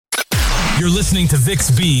You're listening to Vix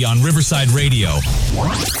B on Riverside Radio.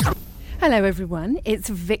 Hello everyone, it's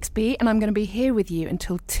Vix B and I'm going to be here with you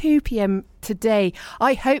until 2 p.m. today.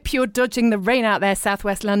 I hope you're dodging the rain out there,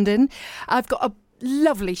 southwest London. I've got a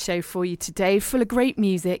lovely show for you today, full of great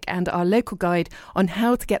music and our local guide on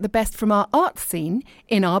how to get the best from our art scene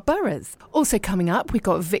in our boroughs. Also coming up, we've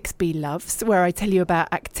got Vix B Loves, where I tell you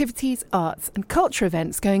about activities, arts and culture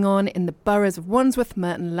events going on in the boroughs of Wandsworth,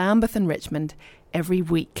 Merton, Lambeth and Richmond every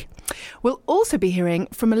week. We'll also be hearing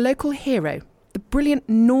from a local hero, the brilliant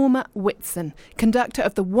Norma Whitson, conductor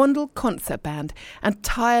of the Wandle Concert Band and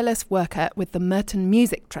tireless worker with the Merton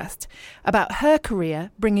Music Trust, about her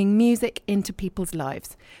career bringing music into people's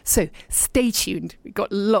lives. So stay tuned, we've got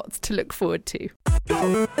lots to look forward to.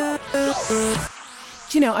 Do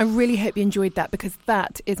you know, I really hope you enjoyed that, because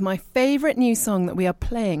that is my favourite new song that we are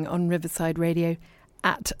playing on Riverside Radio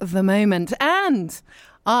at the moment. And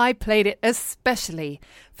I played it especially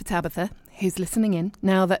for Tabitha, who's listening in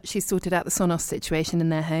now that she's sorted out the Sonos situation in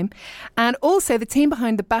their home, and also the team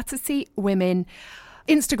behind the Battersea Women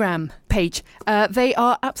Instagram page. They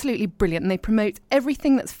are absolutely brilliant and they promote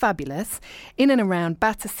everything that's fabulous in and around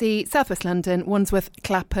Battersea, Southwest London, Wandsworth,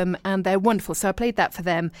 Clapham, and they're wonderful. So I played that for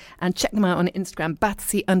them, and check them out on Instagram,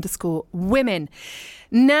 Battersea_women.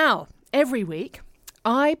 Now, every week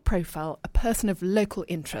I profile a person of local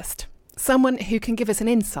interest, someone who can give us an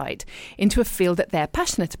insight into a field that they're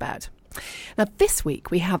passionate about. Now, this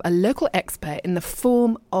week we have a local expert in the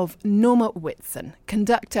form of Norma Whitson,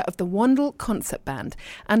 conductor of the Wandle Concert Band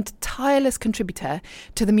and tireless contributor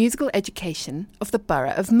to the musical education of the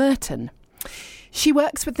Borough of Merton. She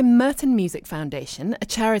works with the Merton Music Foundation, a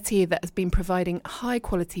charity that has been providing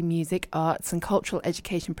high-quality music, arts and cultural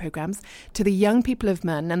education programmes to the young people of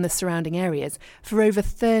Merton and the surrounding areas for over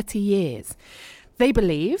 30 years. They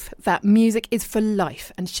believe that music is for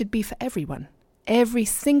life and should be for everyone. Every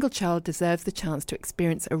single child deserves the chance to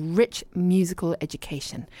experience a rich musical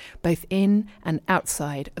education, both in and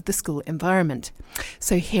outside of the school environment.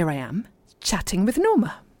 So here I am, chatting with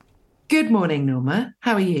Norma. Good morning, Norma.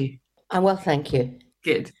 How are you? I'm well, thank you.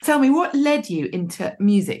 Good. Tell me, what led you into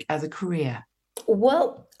music as a career?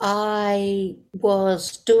 Well, I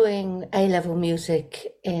was doing A-level music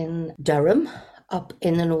in Durham, up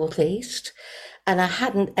in the northeast, and I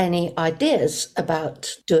hadn't any ideas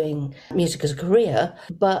about doing music as a career,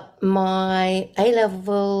 but my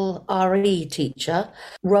A-level RE teacher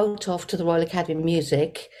wrote off to the Royal Academy of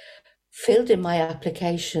Music, filled in my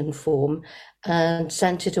application form and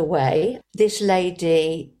sent it away. This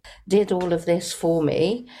lady did all of this for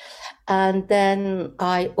me. And then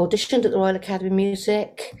I auditioned at the Royal Academy of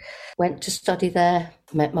Music, went to study there,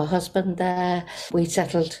 met my husband there. We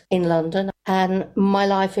settled in London, and my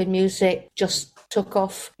life in music just took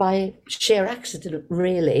off by sheer accident,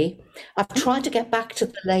 really. I've tried to get back to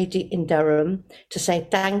the lady in Durham to say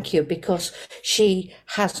thank you, because she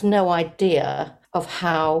has no idea of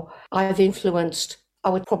how I've influenced, I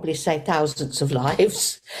would probably say, thousands of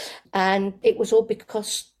lives. And it was all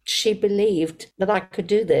because she believed that I could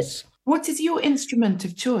do this. What is your instrument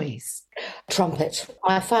of choice? Trumpet.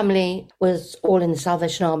 My family was all in the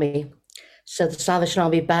Salvation Army. So the Salvation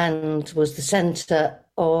Army band was the centre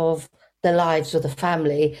of the lives of the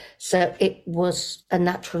family. So it was a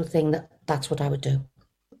natural thing that's what I would do.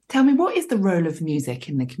 Tell me, what is the role of music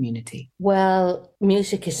in the community? Well,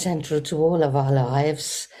 music is central to all of our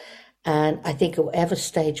lives. And I think at whatever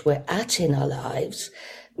stage we're at in our lives,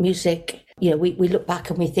 music, we look back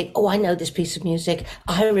and we think, oh, I know this piece of music.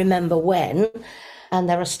 I remember when. And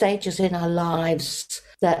there are stages in our lives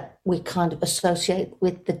that we kind of associate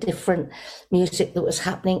with the different music that was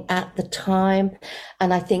happening at the time.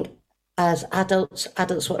 And I think as adults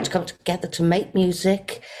want to come together to make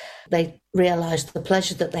music. They realised the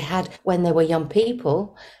pleasure that they had when they were young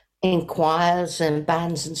people in choirs and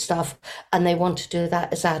bands and stuff, and they want to do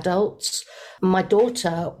that as adults. My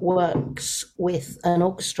daughter works with an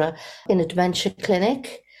orchestra in a dementia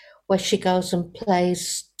clinic where she goes and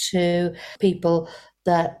plays to people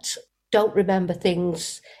that don't remember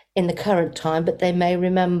things in the current time, but they may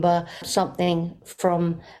remember something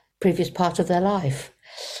from previous part of their life.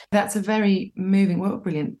 That's a very moving, what a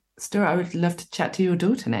brilliant story. I would love to chat to your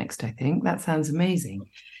daughter next, I think. That sounds amazing.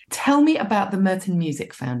 Tell me about the Merton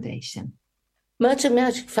Music Foundation. Merton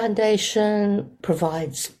Music Foundation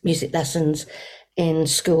provides music lessons in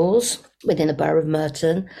schools within the Borough of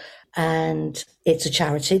Merton, and it's a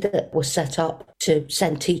charity that was set up to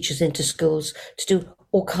send teachers into schools to do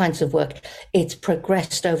all kinds of work. It's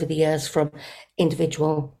progressed over the years from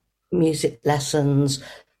individual music lessons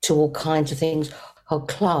to all kinds of things, whole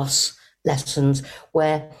class lessons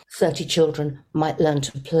where 30 children might learn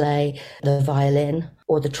to play the violin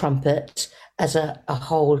or the trumpet. as a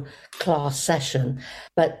whole class session,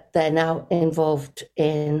 but they're now involved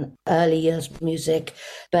in early years music.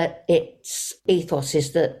 But its ethos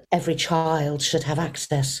is that every child should have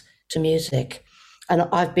access to music. And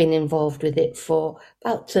I've been involved with it for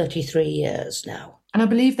about 33 years now. And I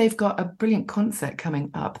believe they've got a brilliant concert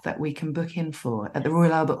coming up that we can book in for at the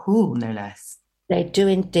Royal Albert Hall, no less. They do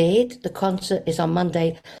indeed. The concert is on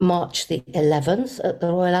Monday, March the 11th at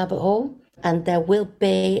the Royal Albert Hall. And there will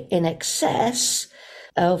be in excess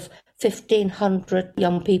of 1,500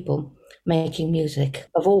 young people making music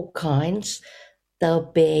of all kinds.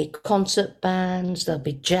 There'll be concert bands, there'll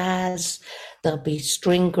be jazz, there'll be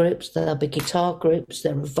string groups, there'll be guitar groups,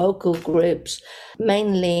 there are vocal groups,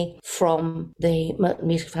 mainly from the Merton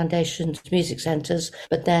Music Foundation's music centres.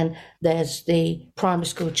 But then there's the primary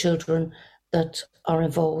school children that are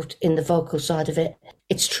involved in the vocal side of it.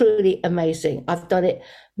 It's truly amazing. I've done it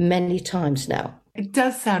many times now. It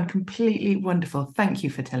does sound completely wonderful. Thank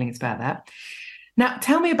you for telling us about that. Now,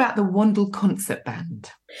 tell me about the Wandle Concert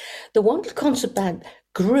Band. The Wandle Concert Band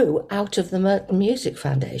grew out of the Merton Music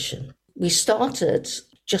Foundation. We started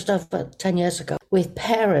just over 10 years ago with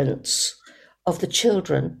parents of the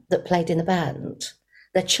children that played in the band.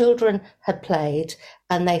 Their children had played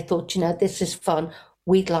and they thought, this is fun.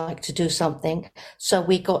 We'd like to do something. So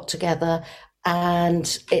we got together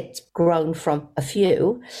and it's grown from a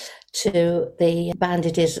few to the band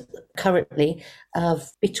it is currently of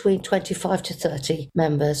between 25 to 30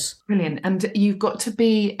 members. Brilliant. And you've got to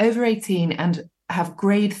be over 18 and have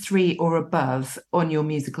grade 3 or above on your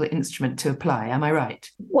musical instrument to apply. Am I right?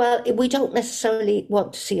 Well, we don't necessarily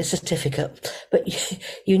want to see a certificate, but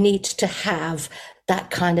you need to have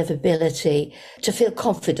that kind of ability to feel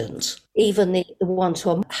confident. Even the ones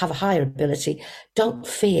who have a higher ability don't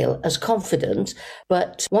feel as confident,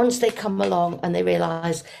 but once they come along and they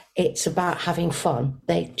realise it's about having fun,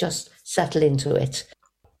 they just settle into it.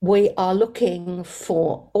 We are looking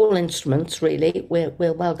for all instruments, really.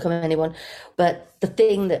 We'll welcome anyone. But the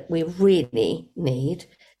thing that we really need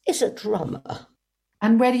is a drummer.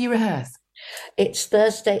 And where do you rehearse? It's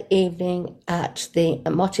Thursday evening at the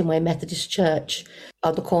Martin Way Methodist Church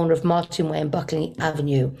on the corner of Martin Way and Buckley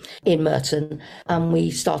Avenue in Merton. And we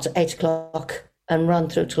start at 8 o'clock and run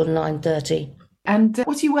through till 9:30. And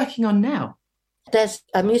what are you working on now? There's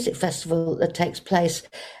a music festival that takes place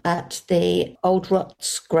at the old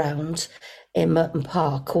Ruts grounds in Merton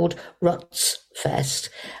Park called Ruts Fest,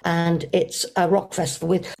 and it's a rock festival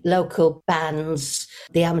with local bands,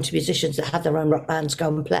 the amateur musicians that have their own rock bands go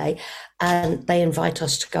and play, and they invite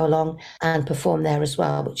us to go along and perform there as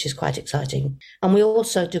well, which is quite exciting. And we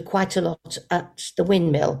also do quite a lot at the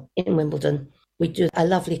Windmill in Wimbledon. We do a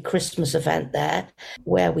lovely Christmas event there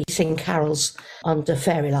where we sing carols under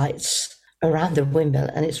fairy lights around the windmill,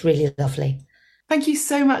 and it's really lovely. Thank you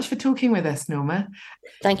so much for talking with us, Norma.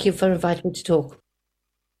 Thank you for inviting me to talk.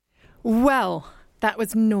 Well, that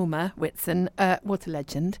was Norma Whitson, what a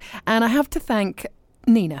legend. And I have to thank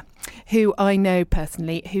Nina, who I know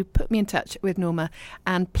personally, who put me in touch with Norma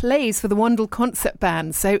and plays for the Wandle Concert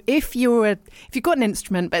Band. So if you've got an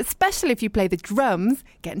instrument, but especially if you play the drums,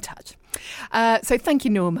 get in touch. So thank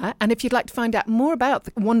you, Norma. And if you'd like to find out more about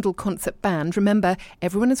the Wandle Concert Band, remember,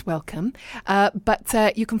 everyone is welcome.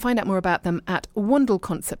 But you can find out more about them at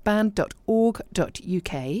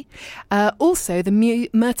wandleconcertband.org.uk. Also, the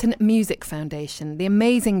Merton Music Foundation, the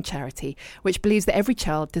amazing charity which believes that every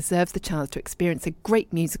child deserves the chance to experience a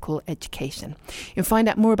great musical education. You can find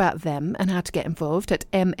out more about them and how to get involved at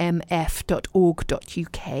mmf.org.uk.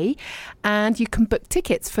 And you can book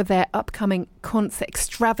tickets for their upcoming concert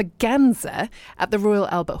extravaganza at the Royal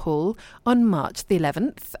Albert Hall on March the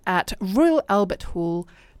 11th at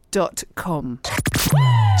royalalberthall.com.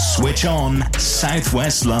 Switch on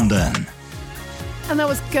Southwest London. And that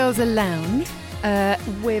was Girls Aloud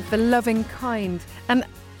with The Loving Kind. And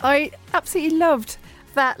I absolutely loved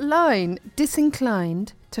that line,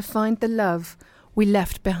 disinclined to find the love we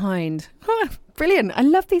left behind. Brilliant. I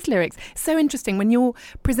love these lyrics. So interesting. When you're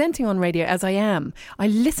presenting on radio, as I am, I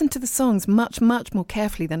listen to the songs much, much more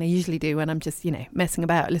carefully than I usually do when I'm just, messing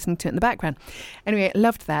about, listening to it in the background. Anyway, I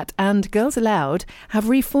loved that. And Girls Aloud have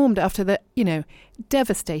reformed after the,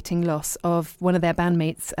 devastating loss of one of their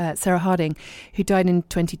bandmates, Sarah Harding, who died in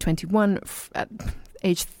 2021 at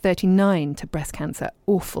age 39 to breast cancer.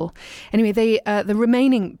 Awful. Anyway, the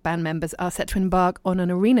remaining band members are set to embark on an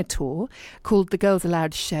arena tour called the Girls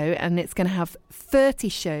Aloud Show, and it's going to have 30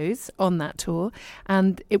 shows on that tour,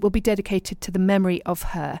 and it will be dedicated to the memory of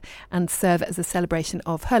her and serve as a celebration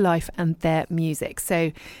of her life and their music.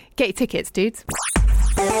 So get your tickets, dudes.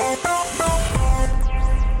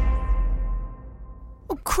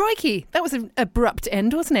 Oh, crikey. That was an abrupt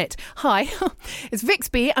end, wasn't it? Hi, it's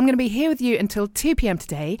Vixby. I'm going to be here with you until 2 p.m.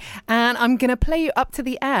 today, and I'm going to play you up to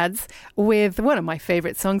the ads with one of my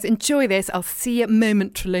favourite songs. Enjoy this. I'll see you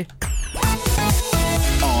momentarily.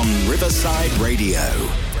 On Riverside Radio.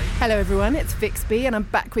 Hello, everyone. It's Vixby, and I'm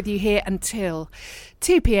back with you here until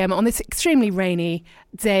 2 p.m. on this extremely rainy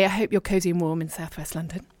day. I hope you're cosy and warm in southwest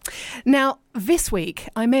London. Now, this week,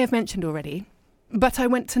 I may have mentioned already, but I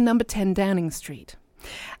went to number 10 Downing Street.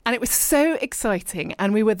 And it was so exciting.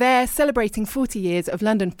 And we were there celebrating 40 years of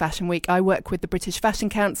London Fashion Week. I work with the British Fashion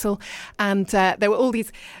Council. And there were all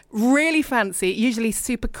these really fancy, usually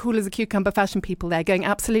super cool as a cucumber fashion people there going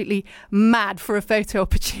absolutely mad for a photo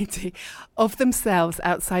opportunity of themselves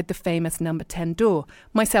outside the famous number 10 door.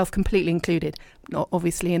 Myself completely included. Not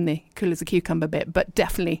obviously in the cool as a cucumber bit, but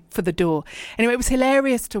definitely for the door. Anyway, it was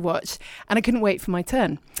hilarious to watch. And I couldn't wait for my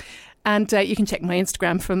turn. And you can check my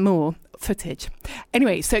Instagram for more footage.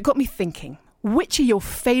 Anyway, so it got me thinking, which are your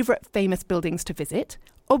favourite famous buildings to visit?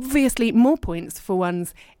 Obviously, more points for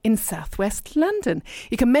ones in southwest London.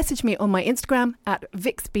 You can message me on my Instagram at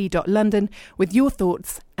vixby.london with your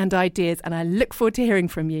thoughts and ideas, and I look forward to hearing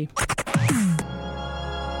from you.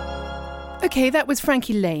 OK, that was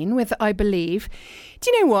Frankie Lane with I Believe.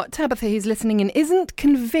 Do you know what? Tabitha, who's listening in, isn't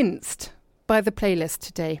convinced by the playlist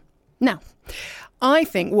today. Now, I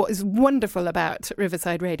think what is wonderful about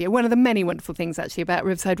Riverside Radio, one of the many wonderful things actually about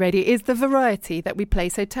Riverside Radio, is the variety that we play.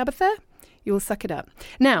 So Tabitha, you'll suck it up.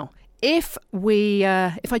 Now, if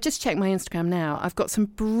I just check my Instagram now, I've got some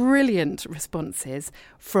brilliant responses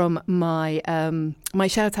from my my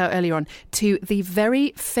shout out earlier on to the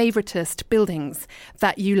very favouriteest buildings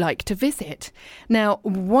that you like to visit. Now,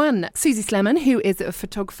 one, Susie Slemon, who is a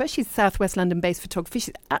photographer, she's a Southwest London based photographer.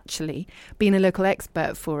 She's actually been a local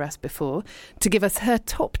expert for us before to give us her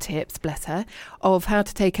top tips, bless her, of how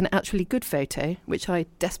to take an actually good photo, which I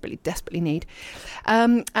desperately need.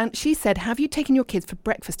 And she said, have you taken your kids for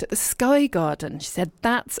breakfast at the Sky Garden? She said,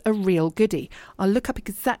 that's a real goodie. I'll look up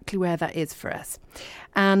exactly where that is for us.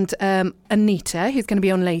 And Anita, who's going to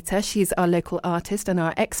be on later, she's our local artist and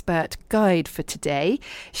our expert guide for today.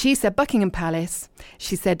 She said Buckingham Palace.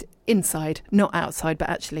 She said inside, not outside, but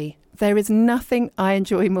actually there is nothing I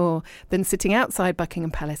enjoy more than sitting outside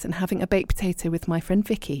Buckingham Palace and having a baked potato with my friend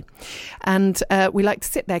Vicky. And we like to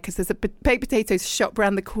sit there because there's a baked potatoes shop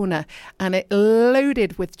round the corner and it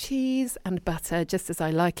loaded with cheese and butter, just as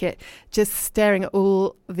I like it, just staring at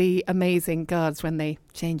all the amazing guards when they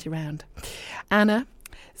change around. Anna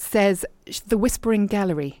says the Whispering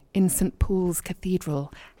Gallery in St. Paul's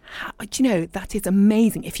Cathedral. Do you know, that is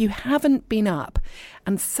amazing. If you haven't been up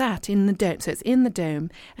and sat in the dome, so it's in the dome,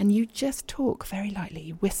 and you just talk very lightly,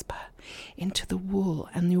 you whisper into the wall,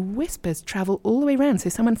 and your whispers travel all the way around, so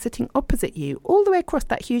someone sitting opposite you, all the way across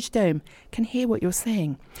that huge dome, can hear what you're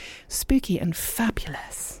saying. Spooky and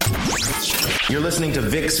fabulous. You're listening to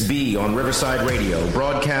Vix B on Riverside Radio,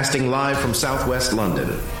 broadcasting live from Southwest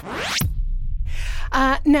London.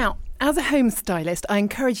 Now, as a home stylist, I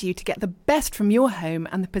encourage you to get the best from your home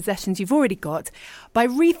and the possessions you've already got by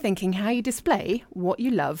rethinking how you display what you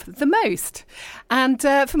love the most. And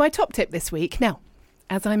for my top tip this week, now,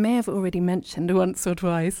 as I may have already mentioned once or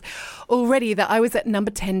twice already, that I was at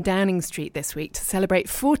number 10 Downing Street this week to celebrate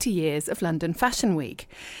 40 years of London Fashion Week.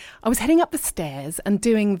 I was heading up the stairs and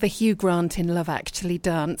doing the Hugh Grant in Love Actually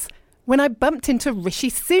dance when I bumped into Rishi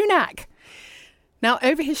Sunak. Now,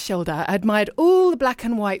 over his shoulder, I admired all the black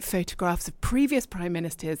and white photographs of previous prime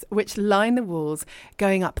ministers which line the walls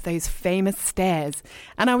going up those famous stairs.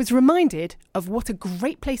 And I was reminded of what a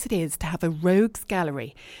great place it is to have a rogues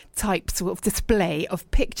gallery type sort of display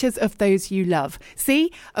of pictures of those you love.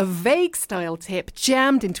 See, a vague style tip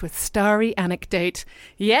jammed into a starry anecdote.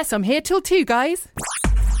 Yes, I'm here till 2, guys.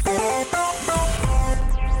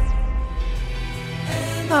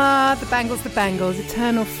 The Bangles,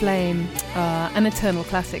 Eternal Flame. An eternal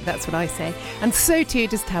classic, that's what I say. And so too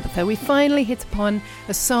does Tabitha. We finally hit upon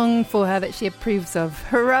a song for her that she approves of.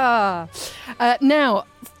 Hurrah! Now,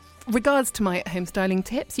 regards to my home styling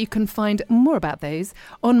tips, you can find more about those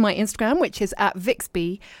on my Instagram, which is at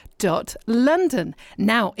vixby.london.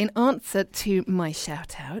 Now, in answer to my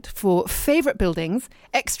shout out for favourite buildings,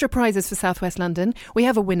 extra prizes for Southwest London, we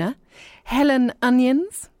have a winner, Helen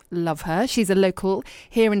Onions. Love her. She's a local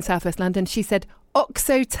here in Southwest London. She said,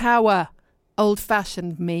 Oxo Tower.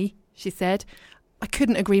 Old-fashioned me, she said. I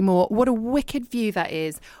couldn't agree more. What a wicked view that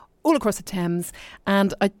is all across the Thames,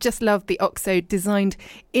 and I just love the OXO designed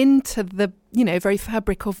into the, very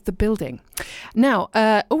fabric of the building. Now,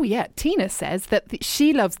 Tina says that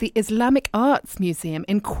she loves the Islamic Arts Museum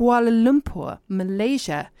in Kuala Lumpur,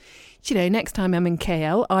 Malaysia. Next time I'm in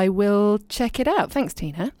KL, I will check it out. Thanks,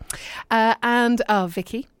 Tina. And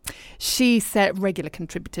Vicky, she said, regular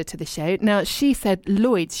contributor to the show. Now, she said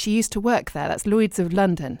Lloyd's, she used to work there. That's Lloyd's of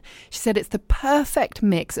London. She said it's the perfect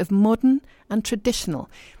mix of modern and traditional.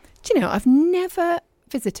 I've never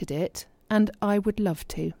visited it, and I would love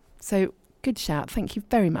to. So, good shout. Thank you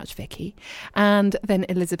very much, Vicky. And then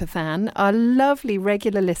Elizabeth Ann, our lovely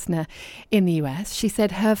regular listener in the US, she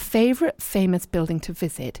said her favourite famous building to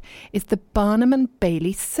visit is the Barnum and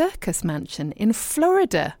Bailey Circus Mansion in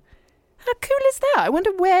Florida. How cool is that? I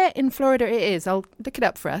wonder where in Florida it is. I'll look it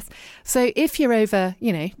up for us. So if you're over,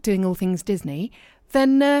 doing all things Disney,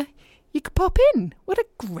 then you could pop in. What a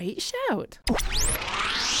great shout.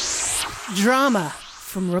 Drama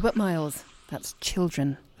from Robert Miles. That's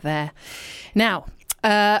children there. Now,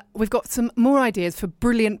 we've got some more ideas for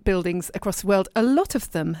brilliant buildings across the world. A lot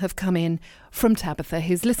of them have come in from Tabitha,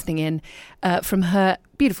 who's listening in from her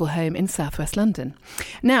beautiful home in southwest London.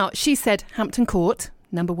 Now, she said Hampton Court,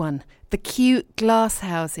 number 1. The cute glass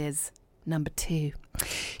houses, number 2.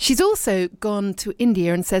 She's also gone to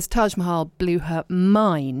India and says Taj Mahal blew her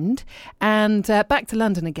mind. And back to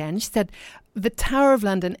London again. She said the Tower of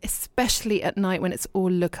London, especially at night when it's all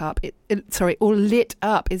lit up,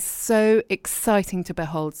 is so exciting to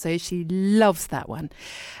behold. So she loves that one.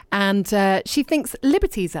 And she thinks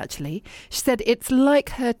Liberty's, actually. She said it's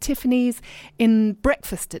like her Tiffany's in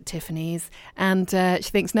Breakfast at Tiffany's. And she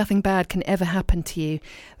thinks nothing bad can ever happen to you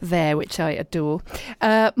there, which I adore.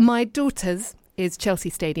 My daughter's is Chelsea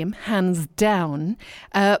Stadium, hands down.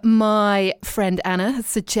 My friend Anna has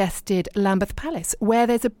suggested Lambeth Palace, where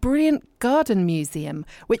there's a brilliant garden museum,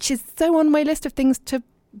 which is so on my list of things to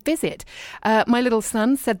visit. My little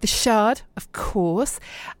son said the Shard, of course.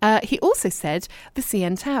 He also said the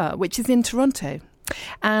CN Tower, which is in Toronto.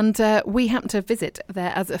 And we happened to visit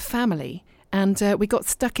there as a family. And we got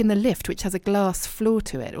stuck in the lift, which has a glass floor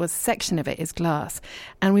to it, or a section of it is glass.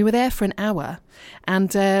 And we were there for an hour.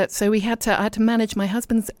 And so I had to manage my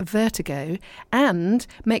husband's vertigo and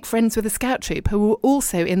make friends with a scout troop who were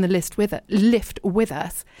also in the lift with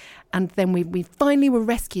us. And then we finally were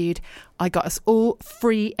rescued. I got us all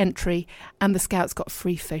free entry, and the scouts got a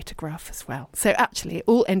free photograph as well. So actually, it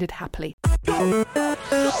all ended happily.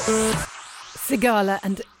 Sigala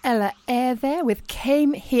and Ella Eyre there with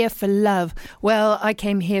Came Here for Love. Well, I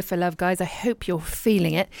came here for love, guys. I hope you're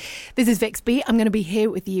feeling it. This is Vix B. I'm going to be here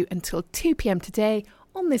with you until 2 p.m. today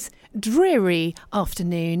on this dreary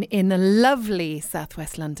afternoon in lovely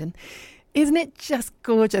southwest London. Isn't it just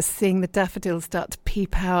gorgeous seeing the daffodils start to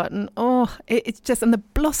peep out? And it's just, and the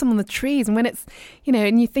blossom on the trees. And when it's,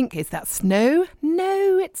 and you think, is that snow?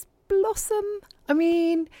 No, it's blossom. I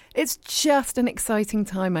mean, it's just an exciting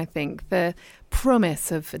time, I think. The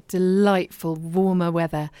promise of delightful, warmer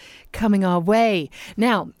weather coming our way.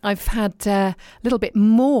 Now, I've had a little bit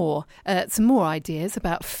more, some more ideas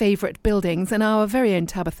about favourite buildings, and our very own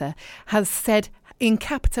Tabitha has said in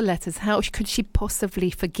capital letters, how could she possibly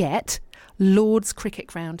forget Lord's Cricket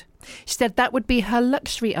Ground? She said that would be her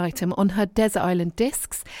luxury item on her desert island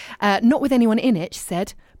discs. Not with anyone in it, she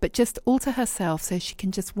said, but just all to herself so she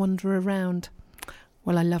can just wander around.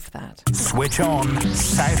 Well, I love that. Switch on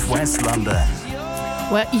Southwest London.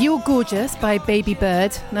 Well, You're Gorgeous by Baby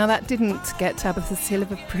Bird. Now, that didn't get Tabitha's seal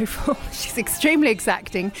of approval. She's extremely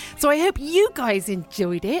exacting. So I hope you guys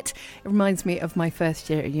enjoyed it. It reminds me of my first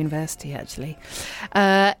year at university, actually.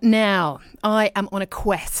 Now, I am on a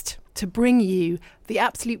quest to bring you the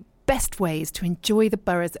absolute best ways to enjoy the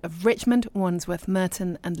boroughs of Richmond, Wandsworth,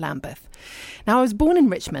 Merton and Lambeth. Now, I was born in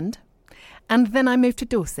Richmond, and then I moved to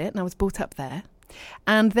Dorset, and I was brought up there.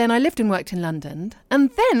 And then I lived and worked in London. And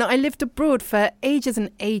then I lived abroad for ages and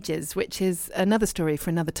ages, which is another story for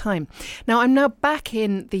another time. Now, I'm now back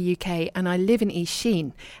in the UK and I live in East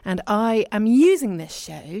Sheen. And I am using this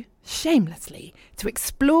show, shamelessly, to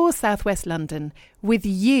explore southwest London with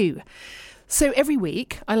you. So every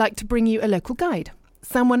week, I like to bring you a local guide,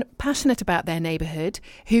 someone passionate about their neighbourhood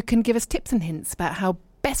who can give us tips and hints about how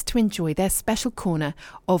best to enjoy their special corner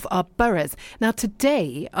of our boroughs. Now,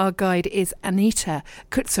 today, our guide is Anita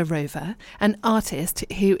Kutsarova, an artist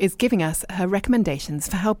who is giving us her recommendations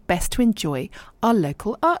for how best to enjoy our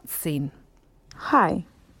local art scene. Hi,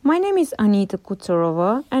 my name is Anita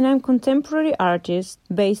Kutsarova, and I'm a contemporary artist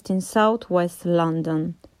based in southwest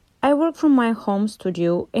London. I work from my home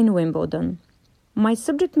studio in Wimbledon. My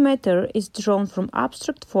subject matter is drawn from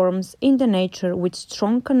abstract forms in the nature with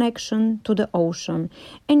strong connection to the ocean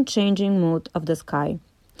and changing mood of the sky.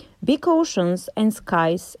 Big oceans and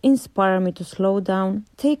skies inspire me to slow down,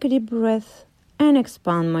 take a deep breath, and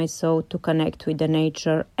expand my soul to connect with the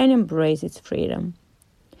nature and embrace its freedom.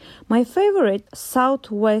 My favorite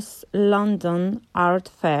Southwest London art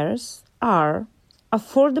fairs are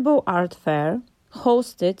Affordable Art Fair,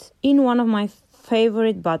 hosted in one of my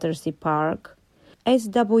favorite Battersea Park,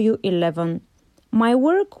 SW11. My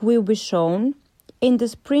work will be shown in the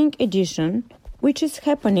spring edition, which is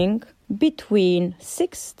happening between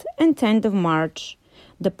 6th and 10th of March.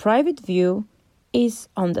 The private view is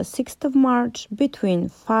on the 6th of March between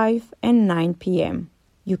 5 and 9 p.m.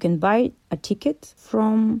 You can buy a ticket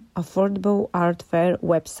from Affordable Art Fair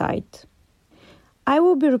website. I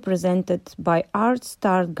will be represented by Art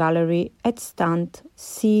Start Gallery at stand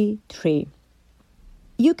C3.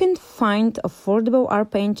 You can find affordable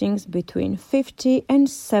art paintings between £50 and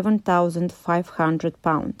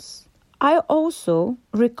 £7,500. I also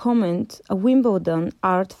recommend a Wimbledon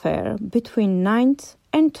Art Fair between 9th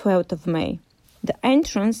and 12th of May. The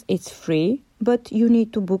entrance is free, but you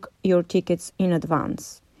need to book your tickets in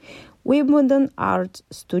advance. Wimbledon Art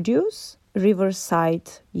Studios,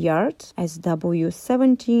 Riverside Yard,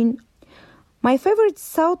 SW17. My favorite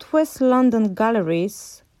Southwest London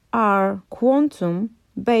galleries are Quantum,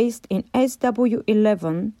 based in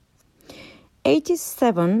SW11,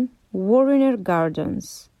 87 Warner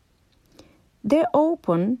Gardens. They're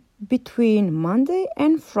open between Monday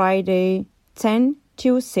and Friday, 10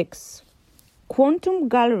 till 6. Quantum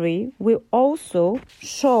Gallery will also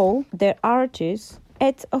show their artists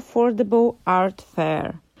at Affordable Art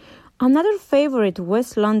Fair. Another favorite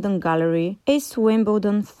West London gallery is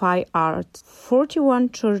Wimbledon Fine Art, 41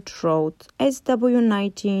 Church Road,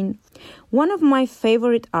 SW19. One of my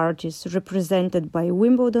favorite artists represented by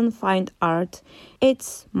Wimbledon Fine Art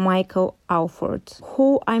is Michael Alford,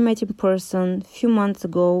 who I met in person a few months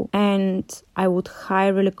ago, and I would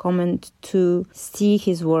highly recommend to see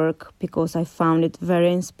his work because I found it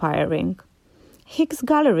very inspiring. Hicks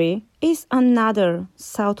Gallery is another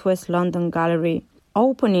Southwest London gallery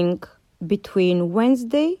opening between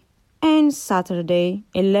Wednesday and Saturday,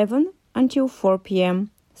 11 until 4 p.m.,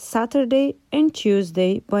 Saturday and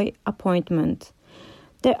Tuesday by appointment.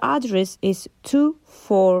 The address is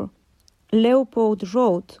 24 Leopold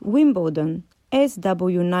Road, Wimbledon,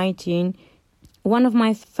 SW19. One of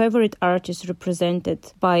my favorite artists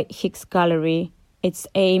represented by Hicks Gallery, it's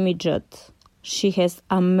Amy Judd. She has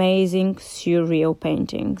amazing surreal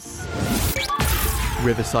paintings.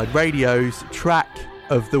 Riverside Radio's Track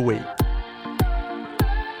of the Week.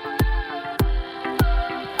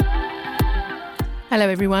 Hello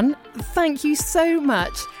everyone, thank you so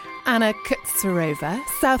much, Anna Kutsarova,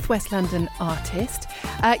 Southwest London artist.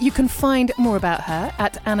 You can find more about her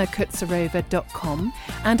at annakutsarova.com,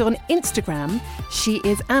 and on Instagram she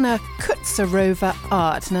is Anna Kutsarova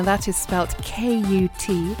Art. Now that is spelt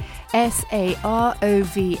Kutsarova,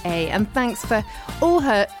 and thanks for all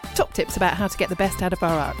her top tips about how to get the best out of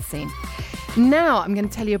our art scene. Now I'm going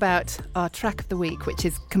to tell you about our track of the week, which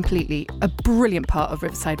is completely a brilliant part of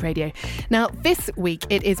Riverside Radio. Now, this week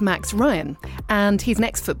it is Max Ryan, and he's an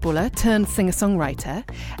ex-footballer turned singer-songwriter,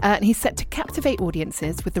 and he's set to captivate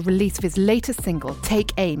audiences with the release of his latest single,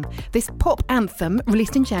 Take Aim. This pop anthem,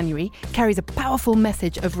 released in January, carries a powerful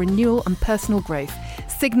message of renewal and personal growth,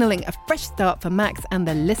 signalling a fresh start for Max and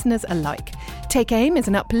the listeners alike. Take Aim is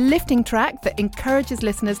an uplifting track that encourages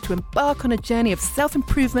listeners to embark on a journey of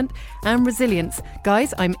self-improvement and resilience.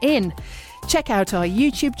 Guys, I'm in. Check out our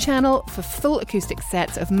YouTube channel for full acoustic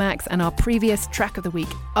sets of Max and our previous Track of the Week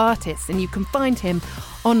artists, and you can find him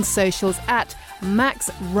on socials at Max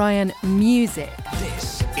Ryan Music.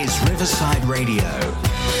 This is Riverside Radio.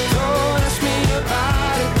 Don't ask me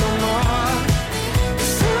about it no more.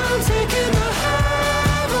 'Cause I'm taking the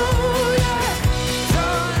high road, yeah.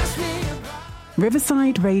 Don't ask me about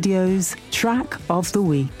Riverside Radio's Track of the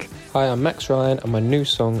Week. Hi, I'm Max Ryan, and my new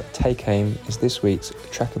song, Take Aim, is this week's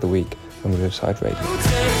Track of the Week on Riverside Radio.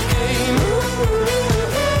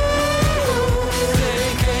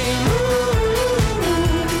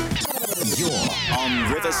 You're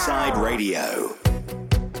on Riverside Radio.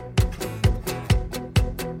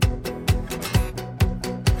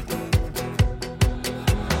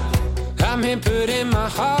 I'm here putting my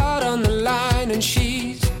heart on the line, and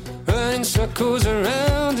she's running circles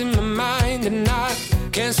around in my mind, and I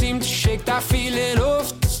can't seem to shake that feeling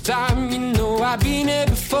off this time. You know I've been here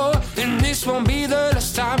before, and this won't be the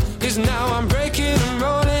last time. 'Cause now I'm breaking and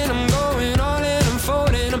rolling, I'm going all in, I'm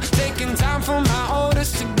folding, I'm taking time for my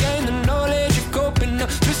oldest to gain the knowledge of coping. I'm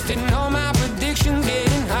twisting all my predictions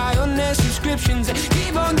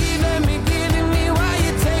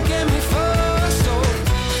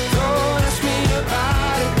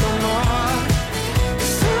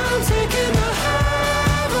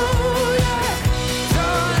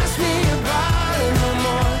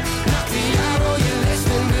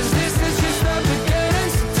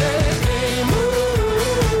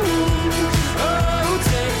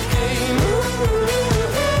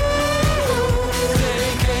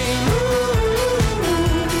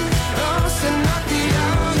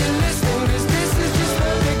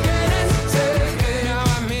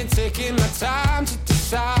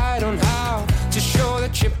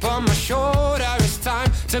on my shoulder. It's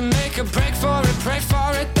time to make a break for it, pray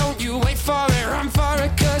for it. Don't you wait for it, run for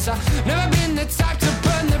it. Cause I've never been the type to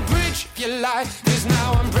burn the bridge, if you like. Cause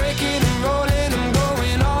now I'm breaking and rolling, I'm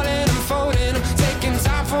going all in, I'm folding. I'm taking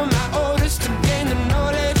time for my oldest to gain the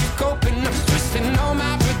knowledge of coping. I'm twisting all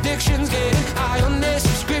my predictions, getting high on their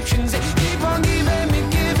subscriptions. They keep on giving me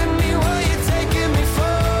what you're taking me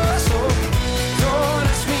for. So don't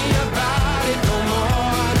ask me about it no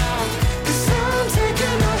more now, cause I'm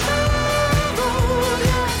taking a high road,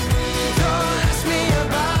 yeah. Don't ask me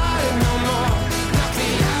about it no more. Not the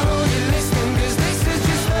hour you're listening, cause this is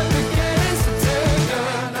just the beginning. So take na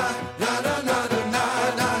na na na na na na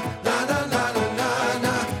na na na na na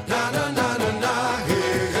na na na na na.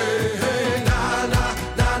 Hey hey hey na na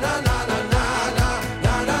na na na na na na na na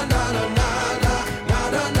na na na na na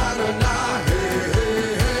na na. Hey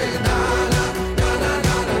hey hey na na na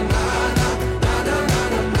na na na na na na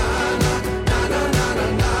na na na na na na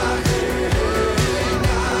na. Hey hey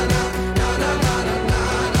na na na na na na na na na na.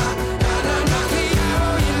 Not the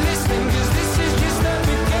hour you're listening, cause this is just the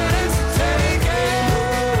beginning. So take it, take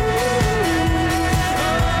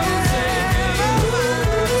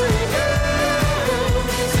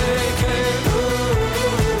it.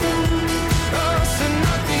 Oh, so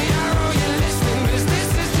not the hour you're listening, cause this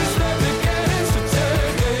is just the beginning. So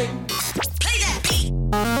take it.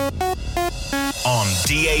 On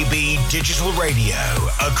DAB Digital Radio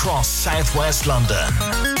across Southwest London.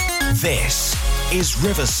 This is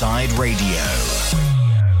Riverside Radio.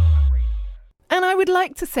 And I would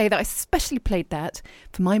like to say that I specially played that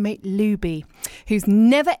for my mate Luby, who's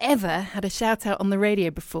never ever had a shout out on the radio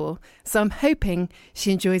before. So I'm hoping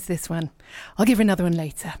she enjoys this one. I'll give her another one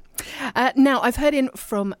later. Now, I've heard in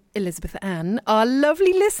from Elizabeth Ann, our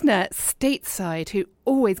lovely listener stateside, who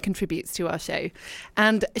always contributes to our show.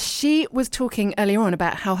 And she was talking earlier on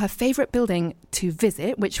about how her favourite building to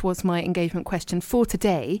visit, which was my engagement question for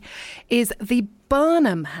today, is the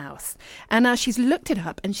Barnum House. And now she's looked it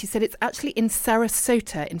up and she said it's actually in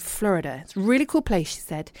Sarasota in Florida. It's a really cool place, she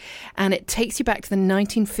said. And it takes you back to the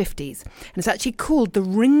 1950s. And it's actually called the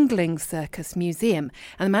Ringling Circus Museum.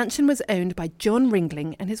 And the mansion was owned by John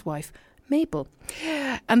Ringling and his wife, Mabel.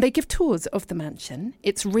 And they give tours of the mansion.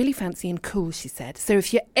 It's really fancy and cool, she said. So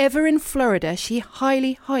if you're ever in Florida, she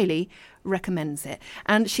highly, highly recommends it.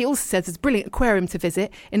 And she also says there's a brilliant aquarium to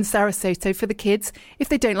visit in Sarasota for the kids if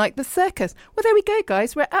they don't like the circus. Well, there we go,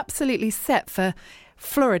 guys. We're absolutely set for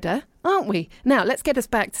Florida, aren't we? Now, let's get us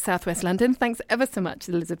back to Southwest London. Thanks ever so much,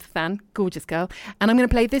 Elizabeth Fan. Gorgeous girl. And I'm going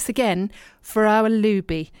to play this again for our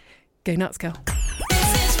Luby. Go nuts, girl.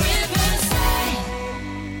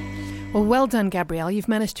 Well, well done, Gabrielle. You've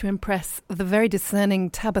managed to impress the very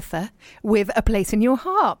discerning Tabitha with A Place in Your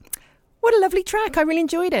Heart. What a lovely track. I really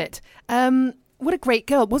enjoyed it. What a great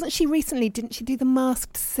girl. Wasn't she recently, didn't she do The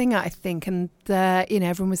Masked Singer, I think? And,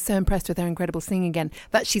 everyone was so impressed with her incredible singing again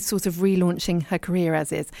that she's sort of relaunching her career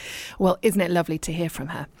as is. Well, isn't it lovely to hear from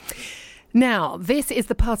her? Now, this is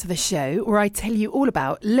the part of the show where I tell you all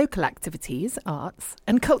about local activities, arts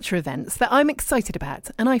and culture events that I'm excited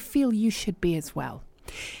about, and I feel you should be as well.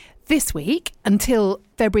 This week, until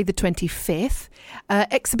February the 25th,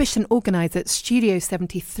 exhibition organiser Studio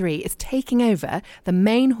 73 is taking over the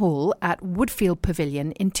main hall at Woodfield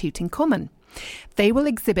Pavilion in Tooting Common. They will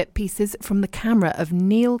exhibit pieces from the camera of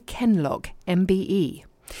Neil Kenlog, MBE,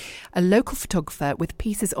 a local photographer with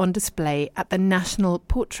pieces on display at the National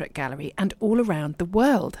Portrait Gallery and all around the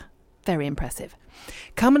world. Very impressive.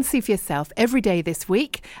 Come and see for yourself every day this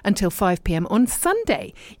week until 5 p.m. on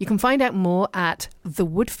Sunday. You can find out more at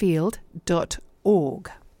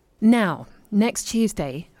thewoodfield.org. Now, next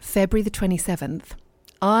Tuesday, February the 27th,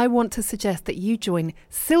 I want to suggest that you join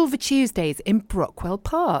Silver Tuesdays in Brockwell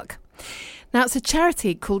Park. Now, it's a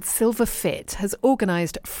charity called Silver Fit has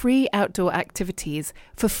organised free outdoor activities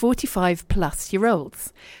for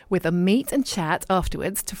 45-plus-year-olds with a meet and chat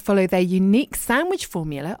afterwards to follow their unique sandwich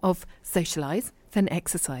formula of socialise, then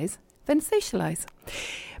exercise, then socialise.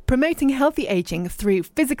 Promoting healthy ageing through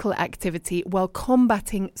physical activity while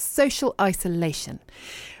combating social isolation.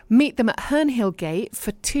 Meet them at Herne Hill Gate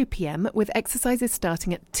for 2 p.m. with exercises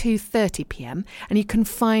starting at 2:30 p.m. And you can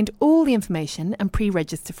find all the information and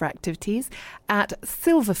pre-register for activities at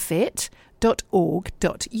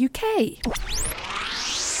silverfit.org.uk.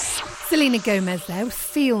 Selena Gomez there,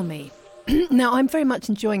 Feel Me. Now, I'm very much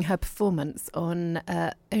enjoying her performance on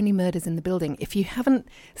Only Murders in the Building. If you haven't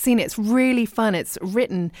seen it, it's really fun. It's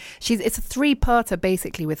written, it's a 3-parter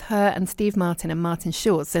basically with her and Steve Martin and Martin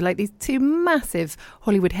Short. So like these 2 massive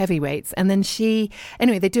Hollywood heavyweights. And then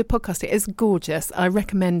anyway, they do a podcast. It is gorgeous. I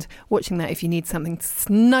recommend watching that if you need something to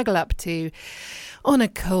snuggle up to on a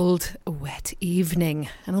cold, wet evening.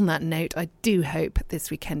 And on that note, I do hope this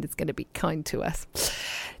weekend is going to be kind to us.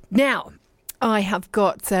 Now, I have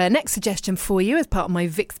got next suggestion for you as part of my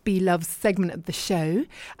VixB Loves segment of the show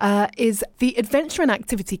is the adventure and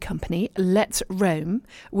activity company Let's Roam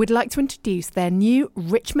would like to introduce their new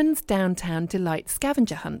Richmond's Downtown Delight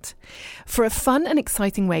scavenger hunt. For a fun and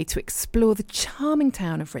exciting way to explore the charming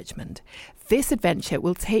town of Richmond, this adventure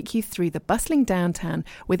will take you through the bustling downtown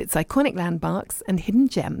with its iconic landmarks and hidden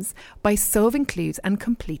gems by solving clues and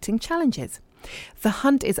completing challenges. The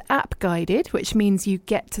hunt is app guided, which means you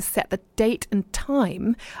get to set the date and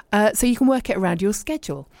time so you can work it around your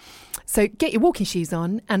schedule. So get your walking shoes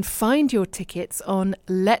on and find your tickets on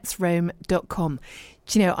letsroam.com.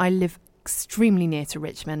 Do you know, I live extremely near to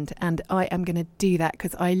Richmond and I am going to do that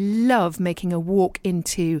because I love making a walk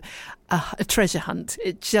into a treasure hunt.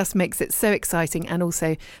 It just makes it so exciting and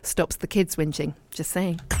also stops the kids whinging. Just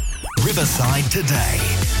saying. Riverside Today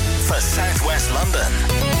for South West London.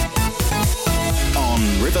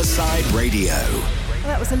 On Riverside Radio. Well,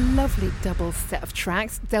 that was a lovely double set of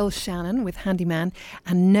tracks. Del Shannon with Handyman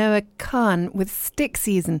and Noah Kahan with Stick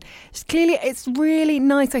Season. Clearly, it's really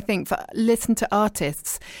nice, I think, for listen to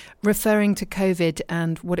artists referring to COVID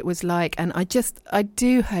and what it was like. And I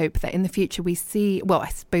do hope that in the future we see, well, I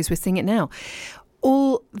suppose we're seeing it now,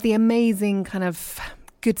 all the amazing kind of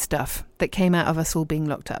good stuff that came out of us all being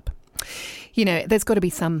locked up. You know, there's got to be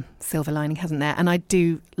some silver lining, hasn't there? And I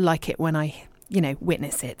do like it when I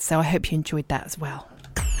witness it. So I hope you enjoyed that as well.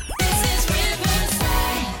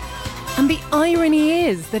 And the irony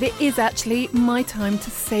is that it is actually my time to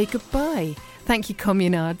say goodbye. Thank you,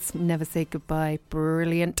 communards. Never say goodbye.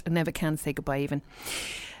 Brilliant. Never can say goodbye even.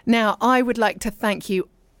 Now, I would like to thank you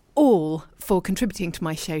all for contributing to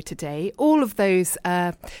my show today. All of those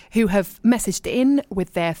who have messaged in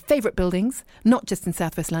with their favourite buildings, not just in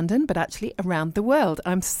South West London, but actually around the world.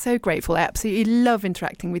 I'm so grateful. I absolutely love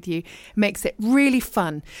interacting with you. It makes it really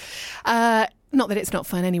fun. Not that it's not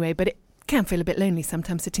fun anyway, but it can feel a bit lonely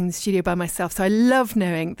sometimes sitting in the studio by myself. So I love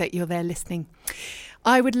knowing that you're there listening.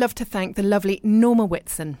 I would love to thank the lovely Norma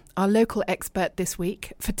Whitson, our local expert this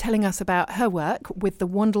week, for telling us about her work with the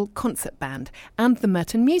Wandle Concert Band and the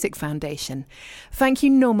Merton Music Foundation. Thank you,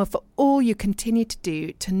 Norma, for all you continue to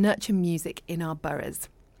do to nurture music in our boroughs.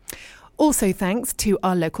 Also thanks to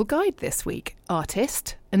our local guide this week,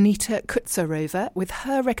 artist Anita Kutsarova, with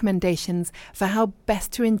her recommendations for how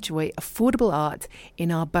best to enjoy affordable art in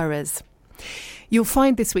our boroughs. You'll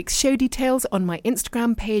find this week's show details on my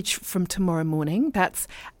Instagram page from tomorrow morning. That's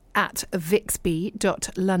at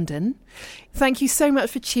vixb.london. Thank you so much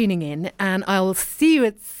for tuning in, and I'll see you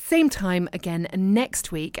at the same time again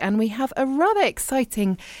next week. And we have a rather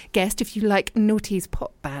exciting guest. If you like noughties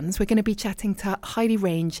pop bands, we're going to be chatting to Heidi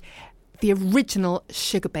Range, the original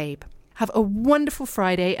Sugar Babe. Have a wonderful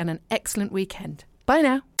Friday and an excellent weekend. Bye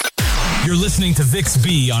now. You're listening to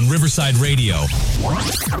VixB on Riverside Radio.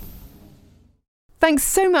 Thanks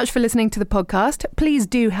so much for listening to the podcast. Please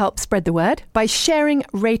do help spread the word by sharing,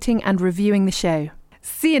 rating and reviewing the show.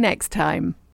 See you next time.